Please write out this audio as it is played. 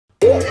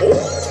Know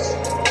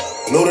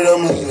that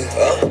I'm leaning,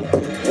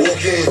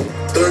 walk in,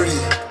 30,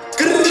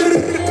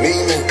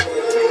 leaning.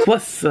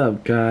 What's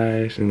up,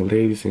 guys and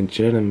ladies and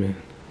gentlemen?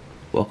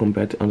 Welcome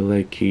back to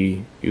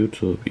Underlaidkey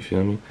YouTube, you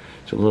feel me?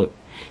 So look,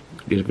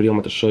 this video I'm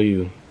about to show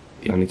you,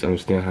 y'all need to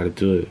understand how to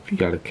do it. If you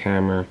got a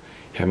camera,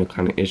 having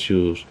kind of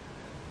issues,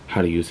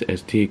 how to use the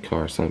SD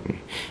card or something.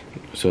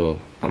 So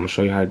I'm gonna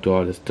show you how to do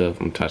all this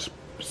stuff. I'm gonna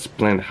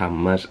explain how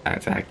much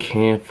as I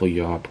can for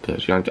y'all,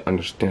 because y'all need to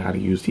understand how to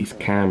use these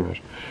cameras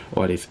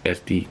or these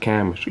SD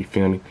cameras, you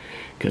feel me?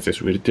 Because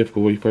it's really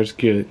difficult when you first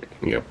get it.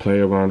 You gotta play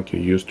around,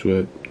 get used to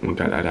it, and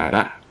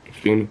you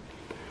feel me?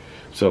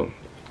 So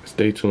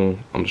stay tuned.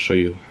 I'm gonna show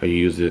you how you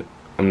use it.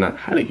 I'm not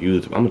how to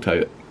use it, I'm gonna tell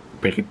you,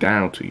 break it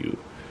down to you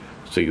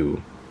so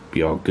you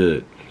be all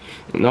good.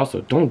 And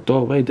also, don't throw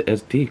away the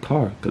SD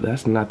card, because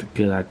that's not a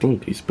good idea.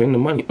 You spend the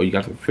money, or you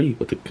got it for free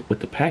with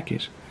the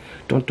package.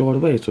 Don't throw it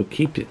away, so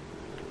keep it.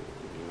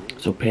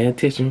 So pay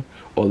attention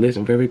or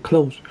listen very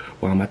close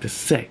what I'm about to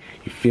say.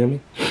 You feel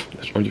me?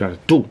 That's all you gotta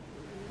do.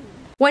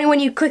 When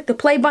you click the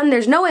play button,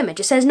 there's no image.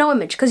 It says no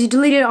image because you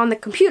deleted it on the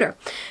computer.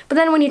 But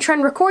then when you try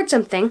and record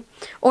something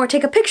or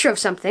take a picture of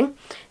something,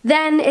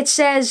 then it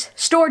says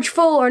storage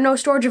full or no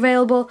storage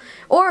available.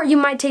 Or you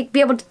might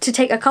be able to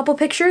take a couple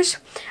pictures,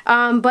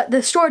 but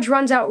the storage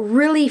runs out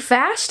really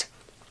fast.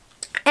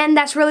 And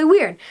that's really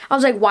weird. I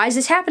was like, why is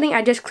this happening?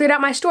 I just cleared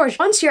out my storage.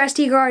 Once your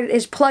SD card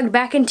is plugged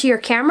back into your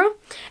camera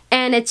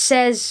and it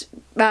says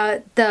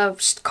the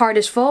card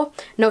is full,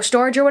 no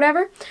storage or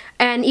whatever,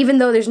 and even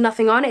though there's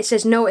nothing on it, it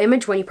says no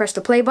image when you press the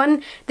play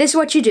button, this is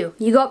what you do.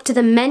 You go up to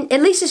the menu,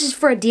 at least this is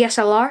for a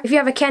DSLR. If you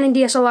have a Canon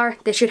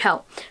DSLR, this should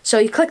help. So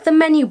you click the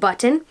menu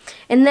button,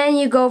 and then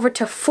you go over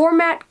to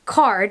Format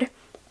Card,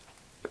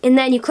 and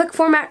then you click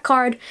Format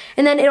Card,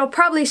 and then it'll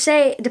probably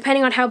say,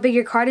 depending on how big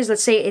your card is,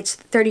 let's say it's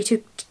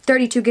 32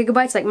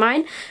 gigabytes like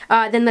mine,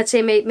 then let's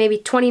say maybe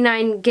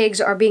 29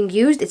 gigs are being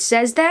used. It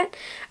says that,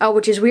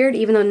 which is weird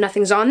even though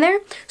nothing's on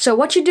there. So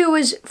what you do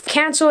is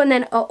cancel and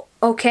then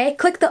OK.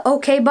 Click the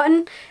OK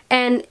button,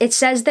 and it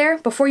says there,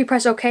 before you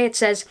press OK, it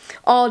says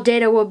all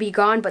data will be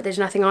gone, but there's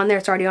nothing on there.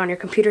 It's already on your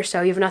computer,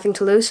 so you have nothing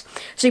to lose.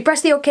 So you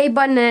press the OK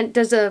button, and it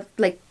does a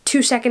like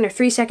 2-second or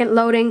 3-second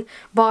loading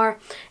bar,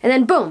 and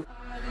then boom.